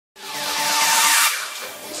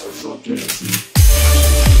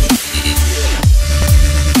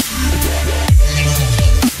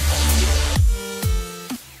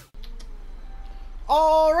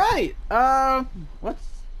All right. What's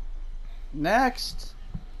next?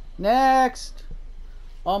 Next.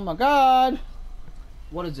 Oh my God.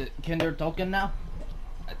 What is it? Kinder Token now?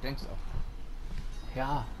 I think so.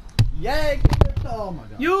 Yeah. Yay, Kinder Token. Oh my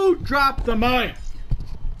God. You dropped the mic.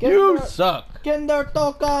 You suck. Kinder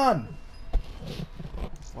Token.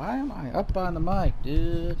 Why am I up on the mic,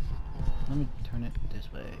 dude? Let me turn it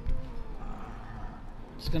this way.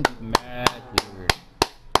 It's gonna be mad weird.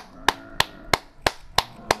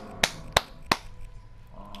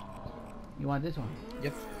 You want this one?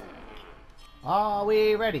 Yep. Are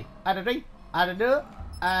we ready? Out of three, out of two,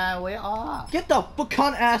 and we are. Get the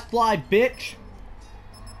cunt ass fly, bitch.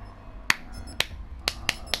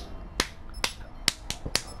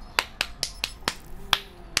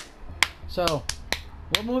 So,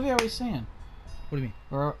 what movie are we seeing? What do you mean?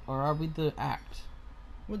 Or are we the act?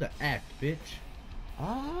 We're the act, bitch.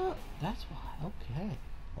 That's why. Okay.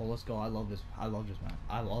 Oh, let's go. I love this. I love this map.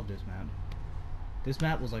 I love this map. This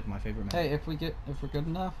map was like my favorite map. Hey, if we're good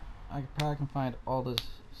enough, I probably can find all those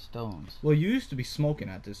stones. Well, you used to be smoking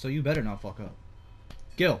at this, so you better not fuck up.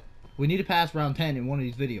 Gil, we need to pass round 10 in one of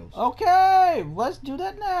these videos. Okay, let's do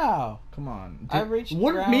that now. Come on. I reached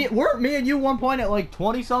weren't me and you one point at like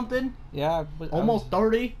 20 something? Yeah, almost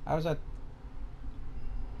 30. I was at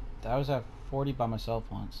 40 by myself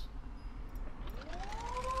once.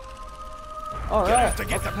 All right. Have to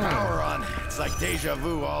get the power on. It's like deja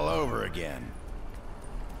vu all over again.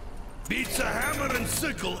 Beats a hammer and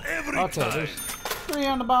sickle every time. There's 3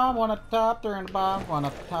 on the bottom, 1 at the top, 3 on the bottom, 1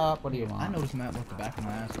 at the top. What do you want? I know this map like the back of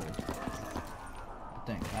my asshole. I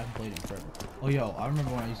think. I haven't played it in forever. Oh, yo, I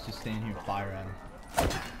remember when I used to stand here and fire at him.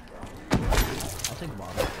 I'll take the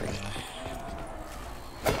bottom.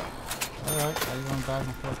 Alright, are you going back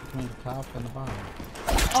and forth between the top and the bottom?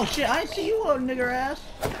 Oh shit, I didn't see you, nigger ass.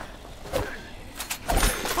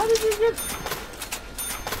 How did you get...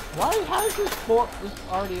 How is this fort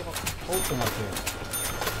already open up here?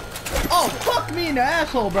 Oh, fuck me in the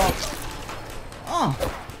asshole, bro.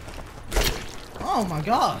 Oh my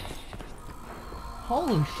God.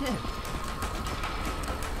 Holy shit.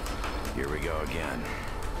 Here we go again.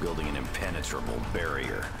 Building an impenetrable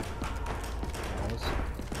barrier.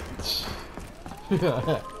 you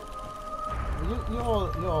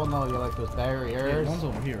all know you like those barriers. Yeah, one's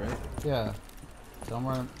over here, right? Yeah. So I'm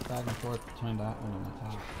running back and forth between that one and the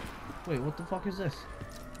top. Wait, what the fuck is this?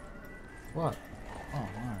 What? Oh,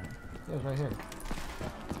 alright. Yeah, it's right here.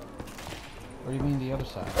 Or you mean the other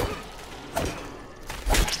side?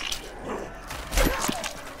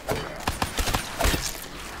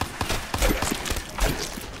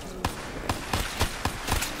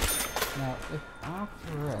 Now, if I'm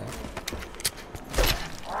correct...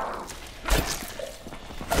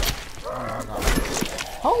 Oh my God.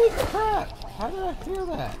 Holy crap! How did I hear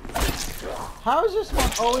that? How is this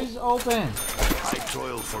one always open? I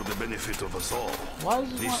toil for the benefit of us all. Why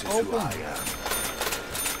is this This one is who open? I am.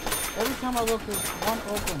 Every time I look, there's one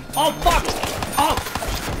open. Oh, fuck!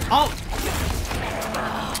 Oh!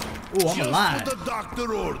 Ooh, I'm Just alive. what the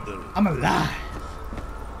doctor ordered. I'm alive.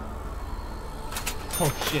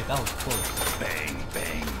 Oh shit, that was close. Bang,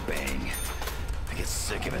 bang, bang. I get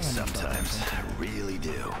sick of it sometimes. I really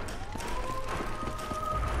do.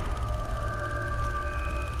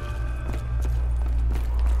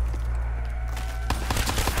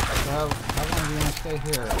 How long are you gonna stay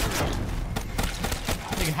here?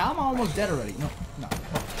 Nigga, how am I almost dead already? No.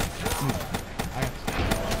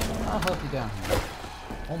 I'll help you down here.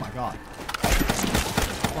 Oh my God.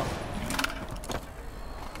 Fuck.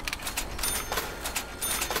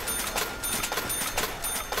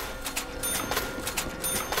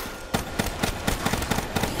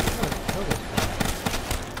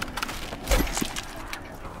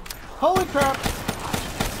 Holy crap!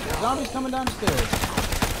 Zombies coming down the stairs.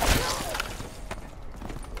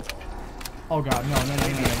 Oh God, no.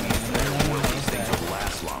 These things will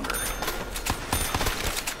last longer.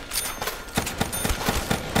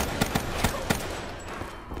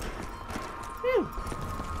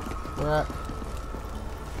 We're at...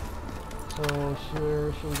 So,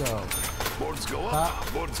 where should we go? Boards go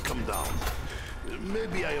up, boards come down.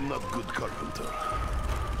 Maybe I am not good carpenter.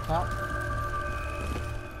 Top?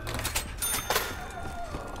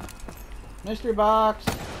 Mystery box!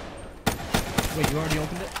 Wait, you already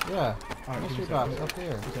opened it? Yeah. Alright, Mystery box up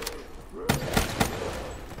here. If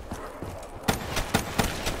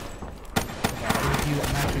you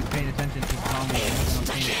I'm actually paying attention to the zombie and I'm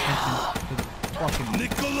paying attention to the fucking.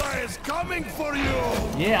 Nikolai is coming for you!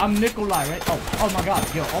 Yeah, I'm Nikolai, right? Oh my god,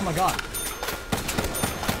 yo, oh my god.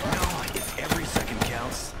 No, if every second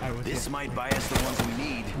counts, Alright, this might buy us the ones we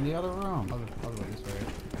need. In the other room. I'll go this way.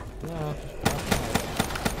 Yeah.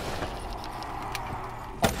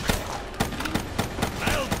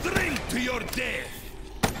 I'll drink to your death!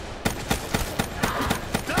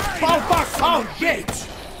 Die Oh now, fuck! son Oh of a shit! bitch!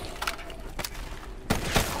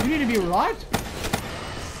 You need to be revived?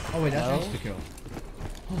 Oh wait, that's No. insta kill.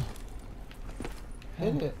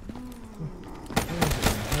 Hit it.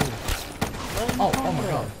 Oh my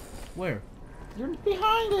god. Where? You're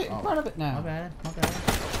behind it, in Oh. front of it now. My bad, my bad.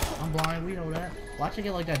 I'm blind, we know that. Watch it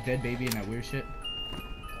get like that dead baby and that weird shit.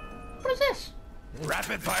 What is this?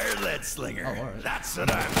 Rapid fire lead slinger. Oh, alright. That's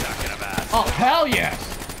what I'm talking about. Oh hell yes!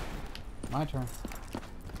 My turn.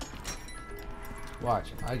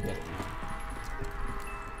 Watch, I get it.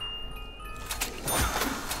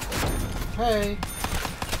 Hey.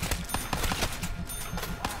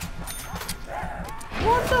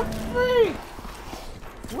 What the freak?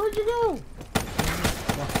 Where'd you go?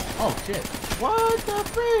 Oh shit. What the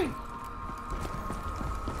freak?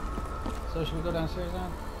 So should we go downstairs now?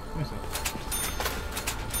 Let me see.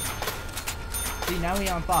 See, now we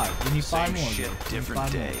on 5. We need 5 Same more. shit, girl. We need different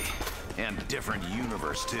 5 more. day. And different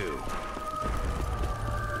universe, too.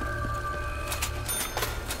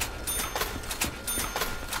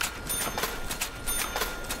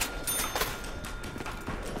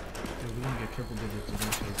 Dude, we're gonna get triple digits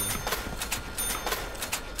eventually, bro.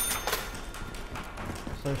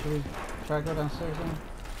 So should we try to go downstairs now?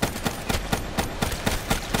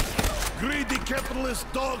 Greedy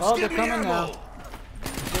capitalist dogs, Oh, give they're me coming ammo! now.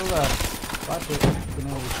 Still left. Watch it.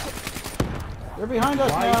 Grenade. They're behind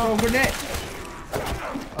us Why you now. throw grenade?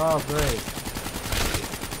 Oh, great.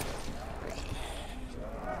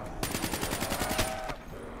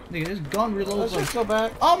 Nigga, this gun reloads Let's like. just go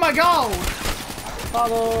back. Oh my god!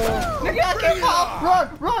 Follow. Nigga, I can't fall! Run!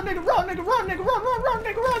 Run, nigga, run, nigga, run, nigga, run, run, run,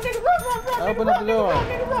 nigga, run, nigga, run, run, run, Open nigga, up the door. run,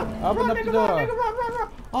 nigga, run, Open run, up the nigga, door. run, nigga, run,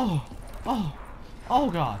 run. Oh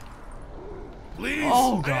god. Please,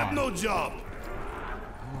 Oh, I have God. no job.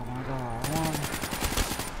 Oh my god. I want...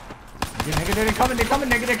 Nigga, they're coming,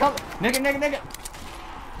 nigga, they're coming. Nigga.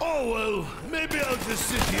 Oh, well, maybe I'll just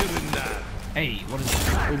sit here and nap. Hey, what is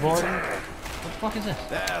this? We boarding? What the fuck is this?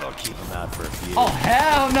 That'll keep him out for a few. Oh,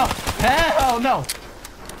 hell no! Hell no!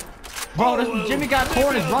 Bro, this well, Jimmy got maybe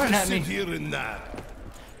corn is I'll running just at me. sit here and nap.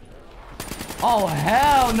 Oh,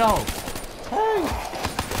 hell no! Hey!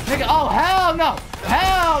 Nigga, oh, hell no!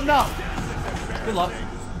 Hell no! Good luck.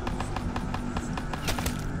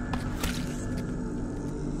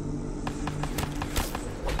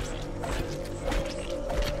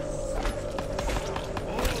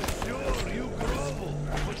 Oh, sure, you grovel,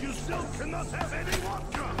 but you still cannot have any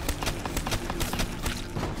vodka.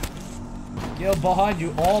 Yo, behind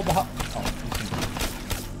you, all behind. Oh, this is...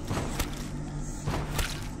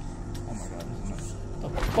 Oh my god, this is nuts.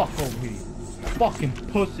 What the fuck over here? Fucking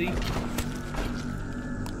pussy.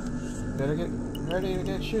 Better get ready to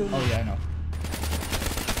get shooting. Oh yeah, I know.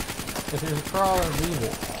 If there's a crawler, leave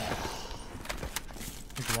it.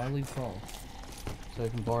 Nigga, why leave crawl? So you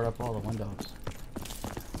can board up all the windows.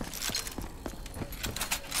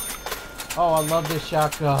 Oh, I love this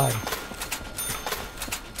shotgun.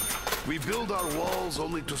 We build our walls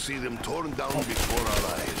only to see them torn down before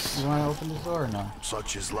our eyes. You want to open this door or no?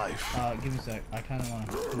 Such is life. Give me a sec. I kind of want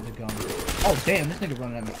to put the gun. Oh damn, this nigga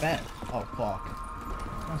running at me fast. Oh fuck.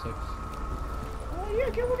 1 sec. Oh yeah,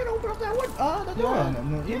 okay, we're gonna open up that one. The door.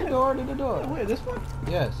 Yeah, do the door, do the door. Wait, this one?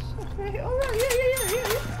 Yes. Okay, alright,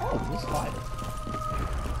 yeah. Oh, this spider.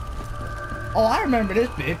 Oh, I remember this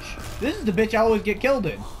bitch. This is the bitch I always get killed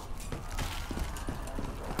in.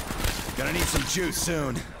 Gonna need some juice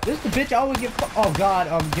soon. This is the bitch I always get oh god,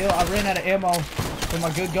 Gil, I ran out of ammo for my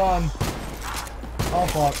good gun. Oh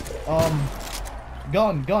fuck.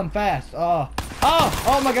 Gun, fast. Oh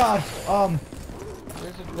my god.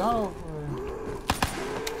 Where's it go?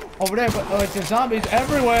 Over there, but like there's zombies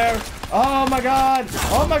everywhere. Oh my god.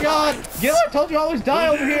 Gil, I told you I always die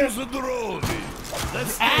over here.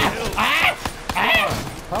 Let's stay healthy.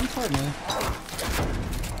 Come for me.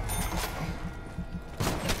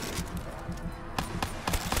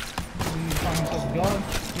 Gun.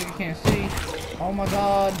 Nigga can't see. Oh my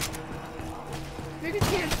god. Nigga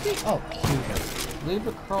can't see. Oh, shoot. Leave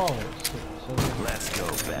the crawlers. So Let's go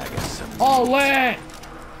bag us some. Oh, lit!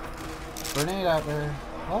 grenade out there.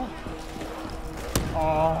 Oh.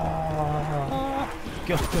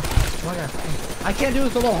 Gil. I can't do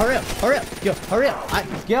this alone. Hurry up. Gil, hurry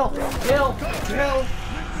up. Gil.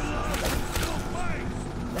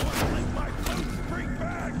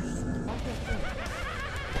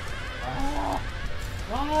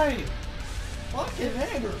 Why? Fucking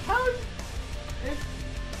neighbor. How is it?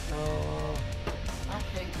 Oh, I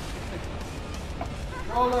hate the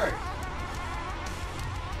controller.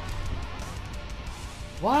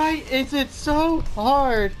 Why is it so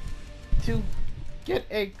hard to get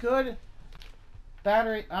a good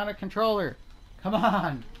battery on a controller? Come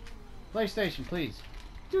on. PlayStation, please.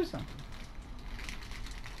 Do something.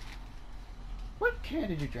 What can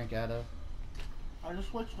did you drink out of? I just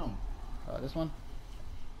switched them. This one?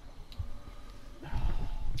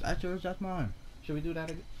 That's yours, that's mine. Should we do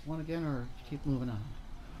that one again or keep moving on?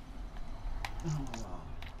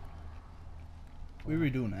 We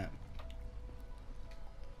redoing that.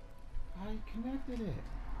 I connected it.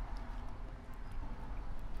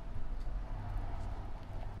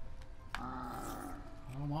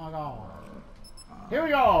 Oh my god. Here we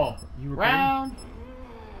go! You recording? Round.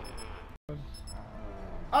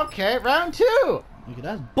 Okay, round 2! Look at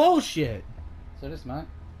that's bullshit. So this is mine.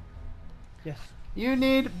 Yes. You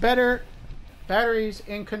need better batteries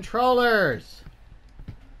in controllers.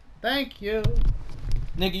 Thank you.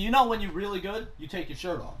 Nigga, you know when you're really good, you take your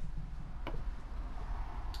shirt off.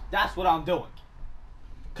 That's what I'm doing.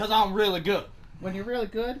 Cause I'm really good. When you're really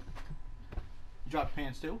good, You drop your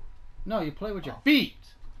pants too? no, you play with your feet.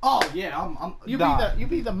 Oh yeah, I'm You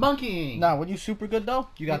be the monkeying. Nah, when you super good though,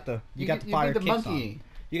 you got the fire be the kicks monkey. on.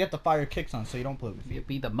 You got the fire kicks on, so you don't play with You feet.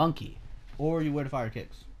 be the monkey. Or you wear the fire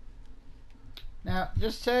kicks. Now,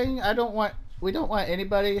 just saying, we don't want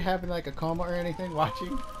anybody having like a coma or anything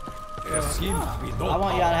watching. I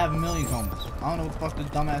want y'all to have a million comas. I don't know what the fuck this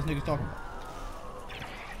dumbass nigga's talking about.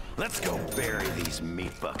 Let's go bury these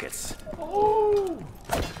meat buckets. Oh!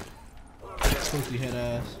 Pussy head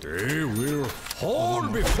ass. They will fall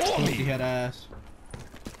before Pussy head ass.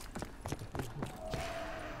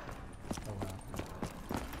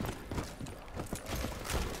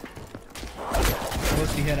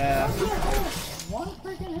 Pussy head ass. One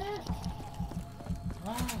freaking hit.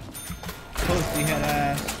 Wow. Pussy head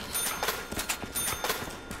ass.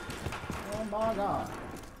 Oh my god.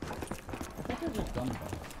 I think I just done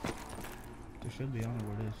that. There should be. I don't know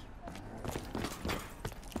where it is.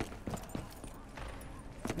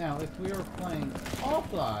 Now, if we were playing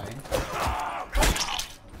offline,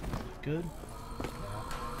 Good.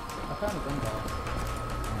 I found a gun ball.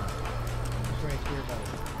 It's right here, by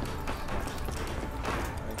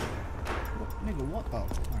Nigga, what? Oh,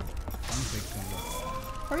 alright. I'm gonna take some.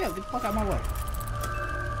 Hurry up, get the fuck out of my way.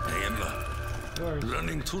 I am yours.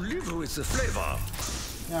 learning to live with the flavor.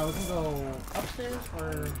 Now, we can go upstairs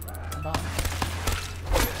or down.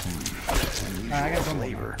 Alright, I got some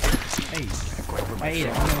Flavor. Hey, Quite for I ate it.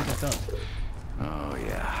 I don't know what that does. Oh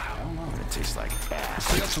yeah. I don't know. It tastes like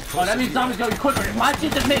ass. Oh, that means zombies gonna be quicker. My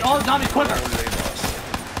shit just made all the zombies quicker.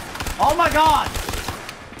 Oh my god!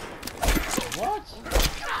 What?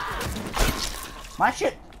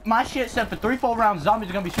 My shit said for 3 full rounds, zombies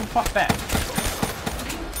are gonna be super fuck fast.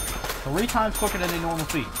 3 times quicker than they normal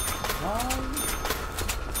feed.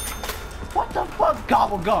 What the fuck,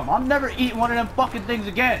 gobble gum? I'm never eating one of them fucking things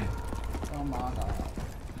again. Oh my god.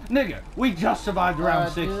 Nigga, we just survived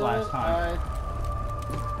round 6 Dude, last time.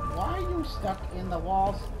 why are you stuck in the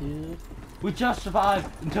walls, dude? We just survived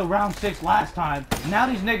until round 6 last time. Now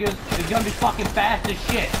these niggas is gonna be fucking fast as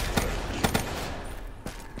shit.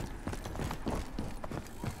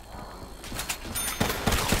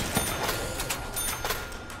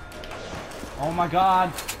 Oh my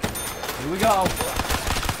god. Here we go.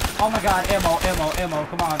 Oh my god, ammo.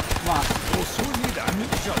 Come on. Also need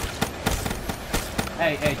ammunition.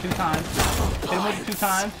 Hey, 2 times. Hit him with it 2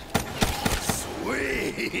 times.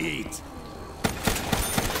 Sweet.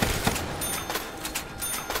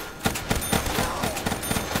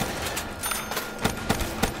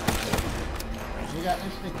 You got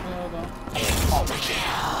instant kill though.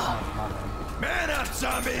 Man up,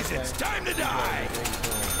 zombies! It's time to die.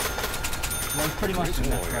 Well, it's pretty much the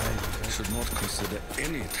next round. Should not consider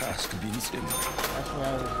any task being simple. That's why I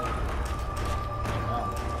was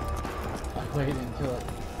I waited until it.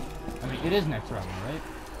 I mean, it is next round, right?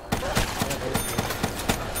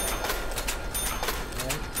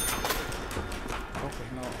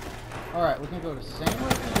 Alright, we can go the same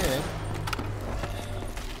way we did.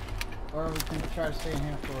 Or we can try to stay in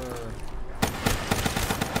here for.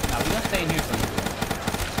 Now, we're gonna stay in here for a minute.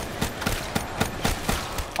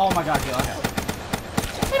 Oh my god, Gil, okay.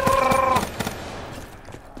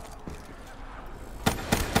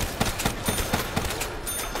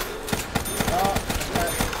 Oh,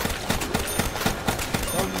 okay.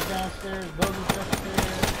 Bogey's downstairs, Bogey's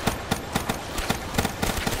upstairs.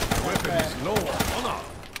 Weapon is low. Honor.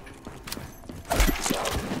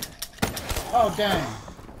 Oh, dang.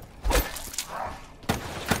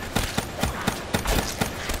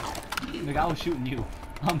 Nigga, I was shooting you.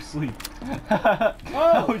 I'm asleep.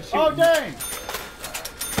 Oh, oh dang!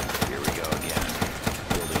 Here we go again.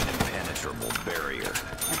 Building an impenetrable barrier.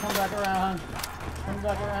 I come back around. Come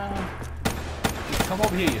back around. Come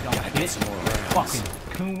over here, you dumb Gotta get bitch. some more rounds. Fucking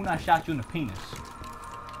coon, I shot you in the penis.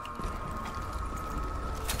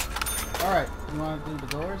 Alright, you want to do the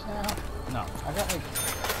doors now? No. I got like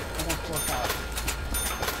almost 4 pallets.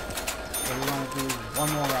 So we want to do one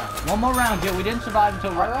more round. One more round, Jill. We didn't survive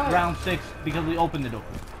until Alright. round 6 because we opened the door.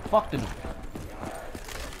 Fuck the door.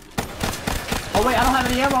 Oh wait, I don't have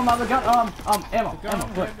any ammo on my other gun. Ammo. The Ammo. gun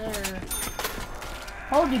Quick. right there.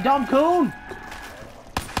 Hold you dumb coon.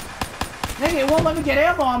 Nigga, it won't let me get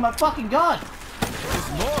ammo on my fucking gun. There's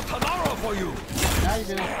more tomorrow for you. Now you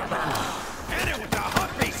do. Hit it with the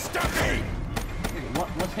heartbeat, Stumpy. Nigga,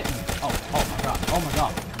 what's hitting me? Oh my god. Oh my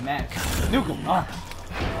god. Mad. Nuke him.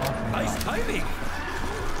 Nice timing.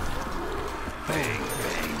 Bang,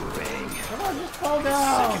 bang, bang. Come on, just fall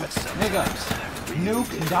down. Nigga,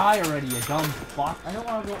 nuke and die already, you dumb fuck. I don't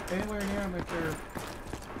want to go anywhere near them if they're...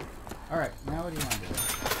 Alright, now what do you want to do?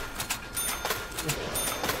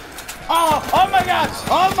 Oh my god!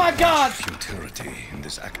 Oh my god! Futility in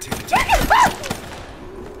this activity.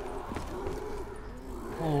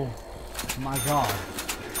 Oh my god.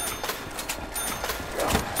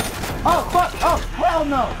 Oh fuck! Oh hell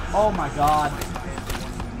no! Oh my god.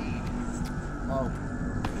 Oh.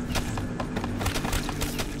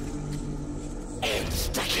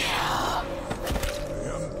 I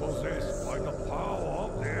am possessed by the power of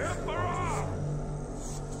the Emperor.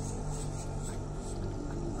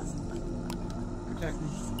 Protect me.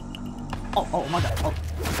 Oh my god. Oh.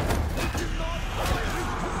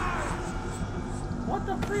 What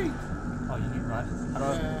the freak? Oh, you need right. How do I...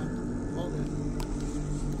 Hold it.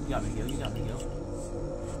 You got me, Gil. You got me, Gil.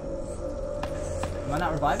 Am I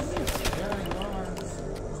not reviving you? Yeah, you are. Just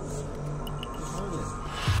hold it.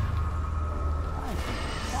 Nice.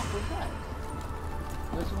 Fuck was that?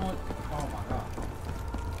 This one. Oh my god.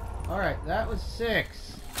 Alright, that was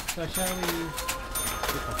 6. So shall we...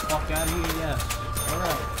 Get the fuck out of here, yes.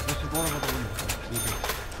 Alright. We should go over the window. Easy.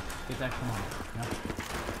 Get that come on.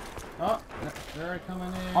 Yeah. Oh, they're coming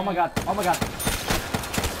in. Oh my god. Oh my god.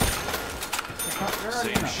 They're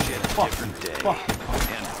already Same in. shit, Fuck. different day. Fuck.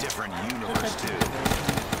 And different universe, too.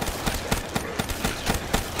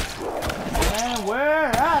 And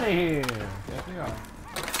we're out of here. Yes, we are.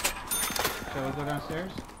 Shall we go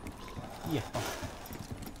downstairs? Yeah. Oh.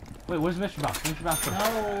 Wait, where's Mr. Box? Mr. Box first.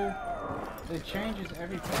 No. It changes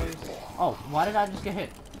every place. Oh, why did I just get hit?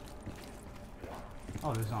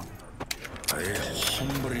 Oh, there's zombie. I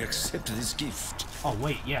humbly accept this gift. Oh,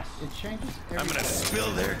 wait, yes. It changes every I'm gonna place.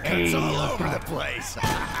 spill their Hey, guts all let's over go. the place.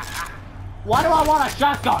 Why do I want a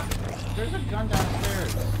shotgun? There's a gun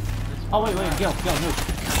downstairs. Oh, wait, Gil, nuke.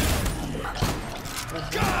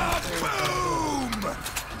 Boom! Do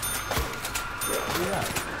that.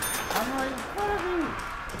 I'm right in front of you.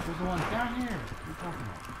 Where's the one? Down here. What are you talking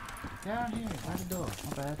about? Down here. By the door.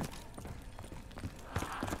 Not bad.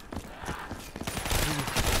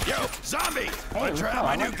 Yo, zombie! Hey, Wanna what's try up? out my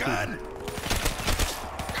I new like gun?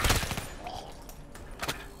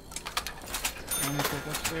 Let me take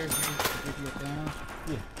upstairs and get you down.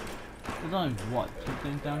 Yeah. There's only, what, 2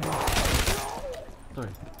 things down here? 3.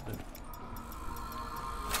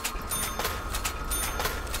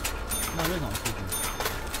 No, there's only 2 things.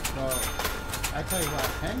 Well, I tell you what I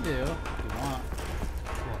can do if you want.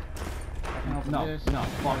 What? I can open No, this. no,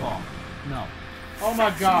 fuck off. No. Oh my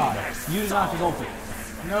god. You did not just open it.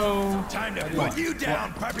 No. Time to put you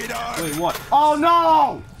down, puppy dog! Wait, what? Oh,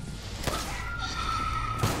 no!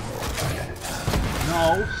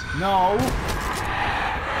 No. No.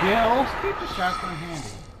 Gil. Keep the shotgun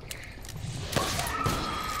handy.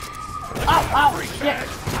 Ow, ow, shit.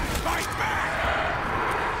 Fight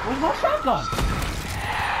back! Where's my shotgun?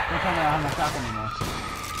 Don't tell me I have my shotgun anymore.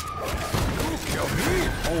 Kill me!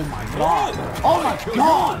 Oh my god. Oh my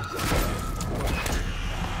god!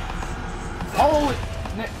 Holy...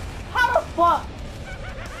 How the fuck?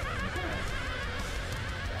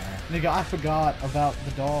 Nigga, I forgot about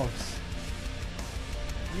the dogs.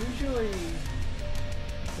 Usually,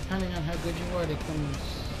 depending on how good you are, they come.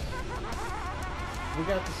 We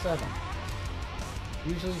got the 7.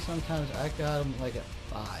 Usually, sometimes I got them like at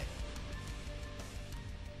 5.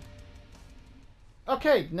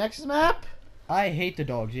 Okay, next map. I hate the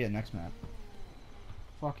dogs. Yeah, next map.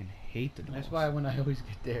 Fucking hate the dogs. That's why when I always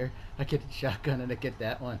get there, I get the shotgun and I get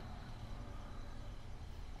that one.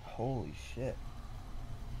 Holy shit.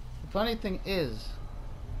 The funny thing is,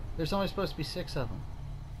 there's only supposed to be 6 of them.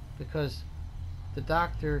 Because the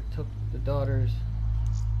doctor took the daughter's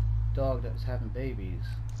dog that was having babies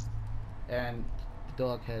and the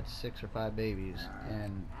dog had 6 or 5 babies,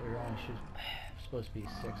 and there were only supposed to be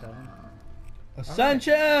 6 of them.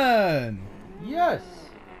 Ascension! Yes!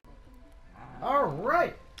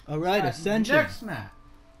 Alright! Alright, Ascension. Next map.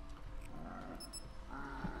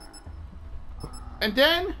 And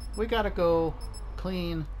then we gotta go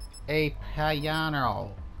clean a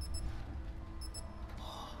piano.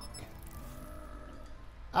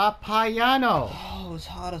 A piano! Oh, it's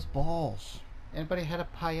hot as balls. Anybody had a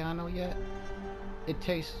piano yet? It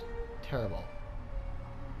tastes terrible.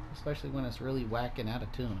 Especially when it's really whacking out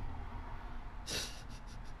of tune.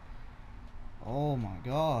 Oh my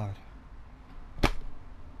god.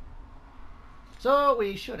 So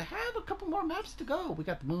we should have a couple more maps to go. We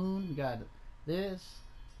got the moon, we got this,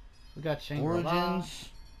 we got Shangri-La.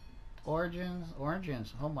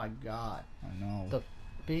 Origins. Oh my god. I know. The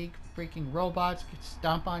big freaking robots could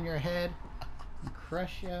stomp on your head and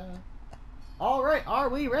crush you. Alright, are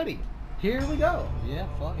we ready? Here we go. Yeah,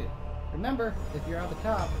 fuck it. Remember, if you're on the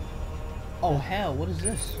top, Oh hell, what is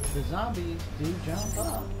this? the zombies do jump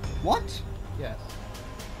up. What? Yes.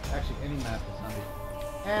 Actually, any map is zombie.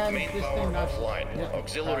 And Main this power thing knocks offline. you-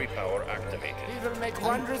 Auxiliary power activated. We will make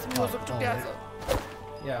wondrous music together.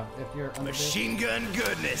 Yeah, if you're under this. Machine gun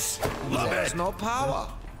goodness. Love There's it. no power.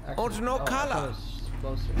 Actually, And no I thought color. it was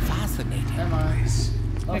closer. Fascinating. Never mind.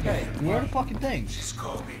 Okay, Where are the fucking things?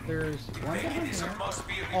 there's one down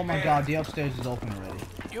here. Oh my god, the upstairs is open already.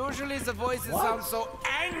 Usually the voices What? sound so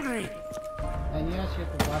angry. And yes, you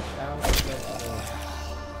have to watch out because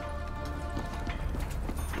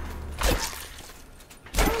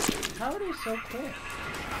how are they so quick?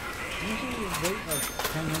 Usually you wait like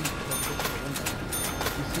 10 minutes to get to the window.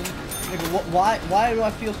 You see? Nigga, why do I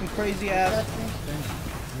feel some crazy That ass? thing's finished.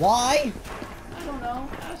 Why? I don't know.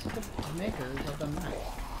 Ask the makers of the map.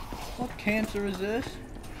 What cancer is this?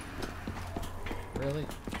 Really?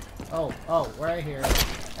 Oh, right here.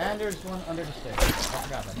 And there's one under the stairs. I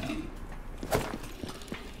forgot about that.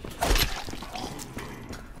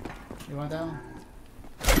 You want that one?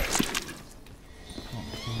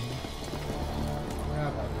 Forgot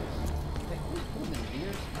about this. Hey, who's pulling the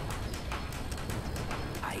ears?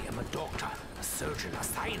 I am a doctor, a surgeon, a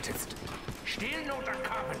scientist. Still not a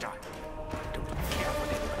carpenter. Don't care what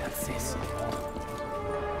anyone else says.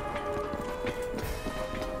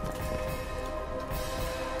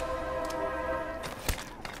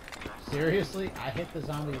 Seriously? I hit the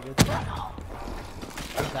zombie with that.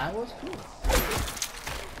 That was cool.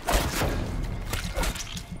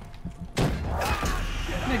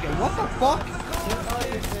 Nigga, what the fuck?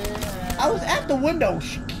 I was at the window.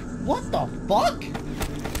 What the fuck? Yeah,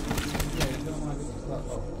 you don't want to get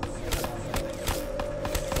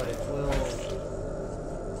but it will.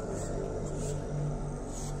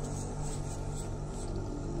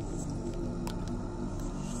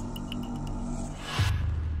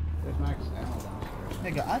 There's max ammo downstairs.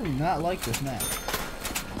 Nigga, I do not like this map.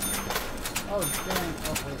 Oh, dang.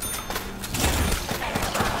 Oh, wait.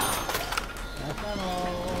 That's not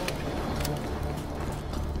all.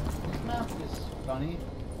 This map is funny,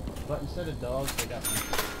 but instead of dogs, they got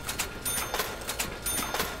monkeys.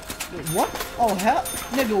 Wait, what? Oh hell,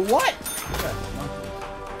 nigga, what? Yes,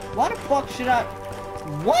 monkeys. Why the fuck should I?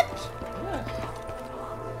 What? Yes.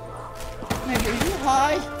 Nigga, are you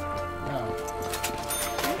high? No.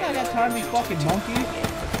 You think I got time to be fucking monkey?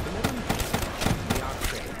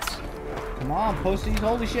 Come on, pussies.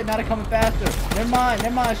 Holy shit, now they're coming faster. Never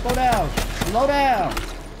mind, slow down. Slow down.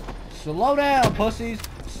 Slow down, pussies.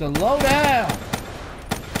 Slow down.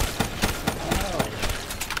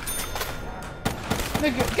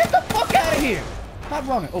 Nigga, get the fuck out of here. Stop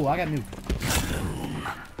running. Oh, I got new.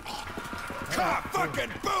 Ah, fucking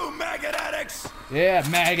boom, maggot addicts. Yeah,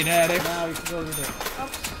 maggot addict. Now you can go to the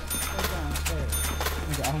ups. Go downstairs.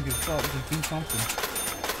 Nigga, I don't give a fuck. Just do something.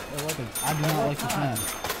 Or what? I do not like this map.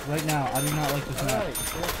 Right now, I do not like this map. Alright,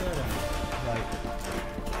 stay up there then. Right.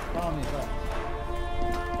 Follow me, up.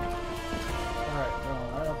 Alright, going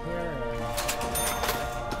right up here and you up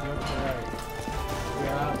to the right. We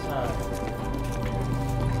are outside.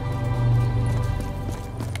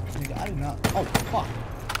 Nigga, I do not. Oh, fuck.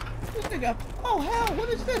 This nigga. Oh, hell, what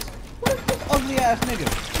is this? What is this ugly ass nigga?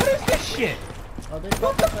 What is this shit? Oh, they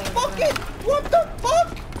What the fuck is? What the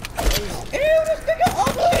fuck? Ew, this nigga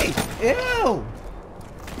ugly! Ew!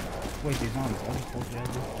 Wait, these zombies. Are we supposed to have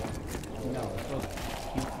this? No, it's supposed to be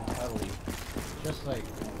cute and cuddly. Just like,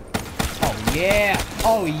 Oh, yeah!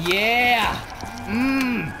 Oh, yeah!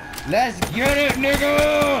 Mmm! Let's get it,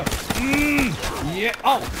 nigga! Mmm! Yeah!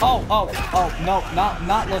 Oh, no,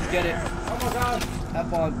 not let's get it. oh my god! Have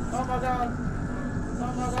fun. Oh my god!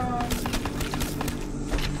 Oh my god!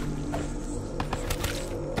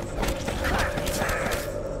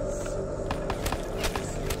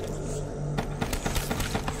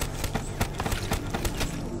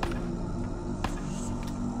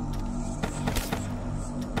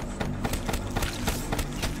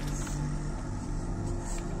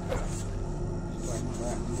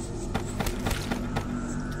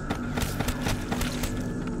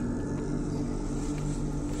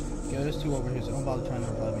 bother trying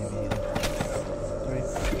to revive me immediately. 3.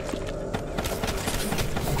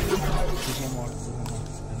 There's one more.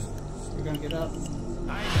 You're gonna get up.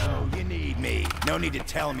 I know, you need me. No need to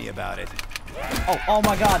tell me about it. Oh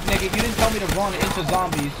my god, nigga, you didn't tell me to run into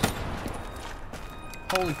zombies.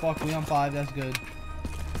 Holy fuck, we on 5, that's good.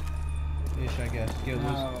 Ish, I guess. Yo,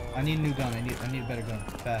 No. I need a new gun, I need a better gun.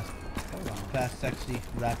 Fast. Hold on. Fast, sexy,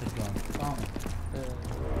 rapid gun.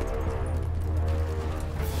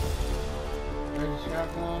 There's a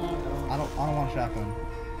shotgun. I don't want a shotgun.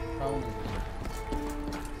 Probably.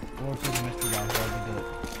 Or if there's a mystery box, that'd be good.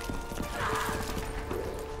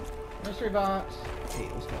 Mystery box. Hey,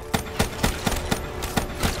 let's go.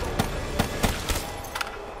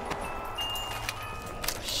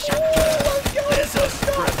 This'll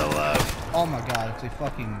spread the love. Oh my god, it's a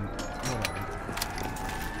fucking whatever.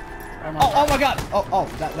 Oh my Oh my god! Oh,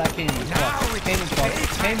 that came in clutch. Came in clutch.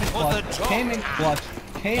 Came in for clutch. the talk. Came in clutch.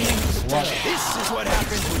 Came in clutch. This is what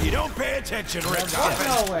happens when you don't pay attention, Rick God. Donovan.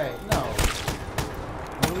 No way. No.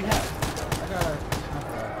 What do we have? I got a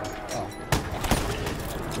sniper rifle.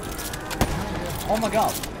 Oh my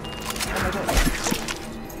god. Oh my god.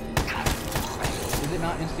 Is it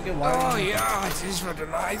not insta-kill? Why are you ja, het is wat een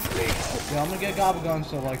lijfelijk. Yeah, I'm gonna get a gobble gun,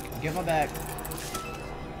 so like, get my back.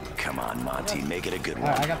 Come on, Monty, make it a good one.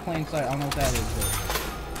 Alright, I got plain sight. I don't know what that is, but.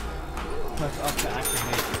 Press up to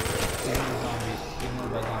activate. Ignore zombies.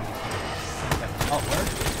 Ignored by zombies. Oh, where?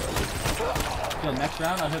 Yo, next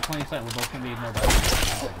round I'll hit plain sight. We're both gonna be ignored by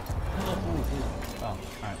zombies. Oh,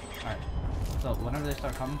 alright. So, whenever they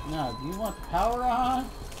start coming, No, do you want the power on?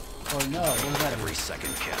 Or no? What is that? Every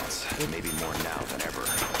second counts. Maybe more now than ever.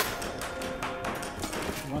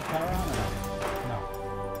 You want power on or no? no.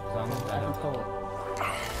 So I'm gonna I can pull it.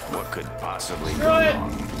 What could possibly go Screw it!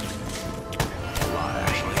 wrong? A lot,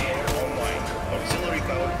 actually. Online. Auxiliary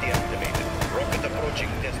power deactivated. Rocket approaching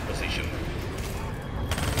test position.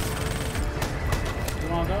 You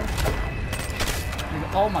wanna go? Nigga,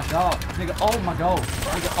 oh my god. Nigga, oh my god.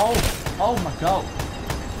 Nigga, oh my god.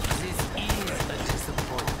 This is a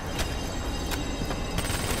disappointment.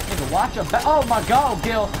 Nigga, watch your back. Oh my god,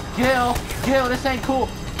 Gil, this ain't cool.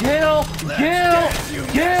 Gil.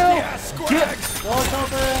 Door's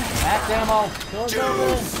open! Max ammo. Door's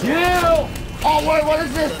open! Gil. Oh wait, what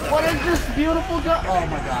is this? What is this beautiful gun? Oh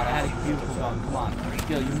my god, I had a beautiful gun. Come on.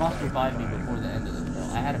 Gil, you must revive me before the end of this, bro.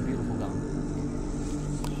 I had a beautiful gun.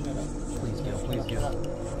 Shut up. Please, Gil, please, Shut up. Gil.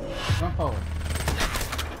 Run forward.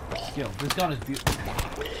 Gil, this gun is beautiful.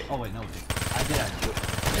 Oh wait, no. I did actually.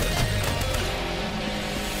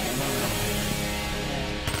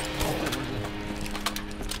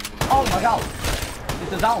 Oh my god!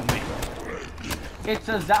 It's a zombie! It's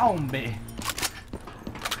a zombie!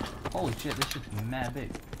 Holy shit, this shit's mad big.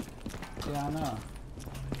 Yeah, I know.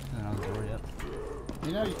 There's another door yet.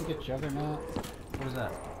 You know you can get Juggernaut What is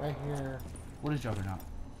that? right here. What is Juggernaut?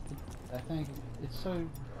 I think it's so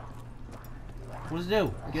What does it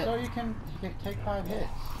do? it's so you can take 5 hits.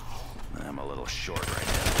 I'm a little short right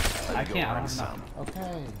now. I Go can't, I run don't have some.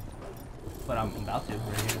 Okay. But I'm about to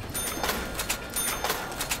right here.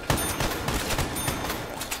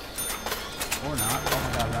 Or not. Oh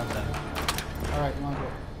my god, round 7. Alright, you wanna go?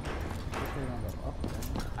 Which way you wanna go? Up?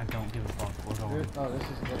 I don't give a fuck. We're going. Here? Oh, this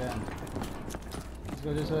is the dead end. Let's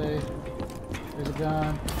go this way. There's a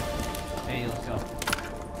gun. Hey, let's go.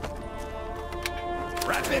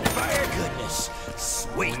 Rapid fire goodness.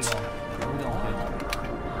 Sweet. Where we going, kid?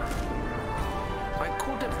 I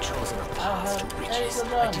could have chosen a path to Hey, riches.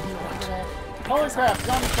 good I gun. didn't want to. Holy crap,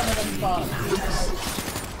 zombies coming up the bottom.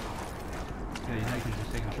 Yeah, you think he's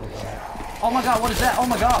just taking a short time. Oh my god, what is that? Oh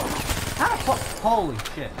my god! How the fuck? Holy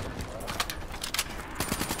shit.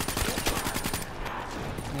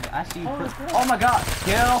 Nigga, I see you. Holy crap. Oh my god!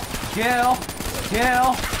 Gil!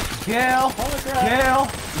 Holy crap.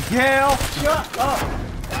 Shut up!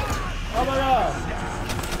 Oh my god!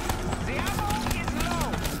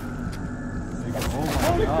 Nigga, oh my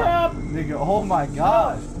Holy god. crap! Nigga, oh my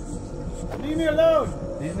god. Leave me alone!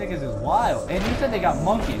 These niggas is wild. And you said they got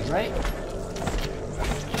monkeys, right?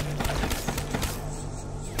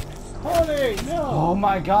 Holy no! Oh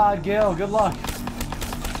my god, Gil, good luck.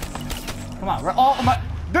 Come on, oh my.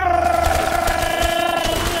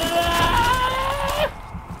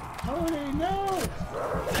 Holy no!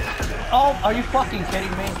 Oh, are you fucking kidding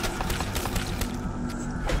me?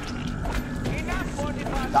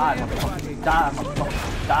 Die, motherfucker. Die,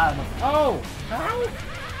 motherfucker. Die, motherfucker. Oh! How?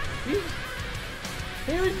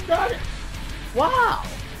 He's got it! Wow!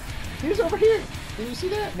 He's over here! Did you see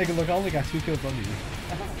that? Nigga, look, I only got 2 kills under you.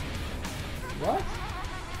 What?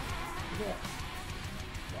 Yeah.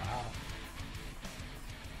 Wow.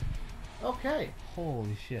 Okay.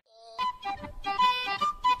 Holy shit.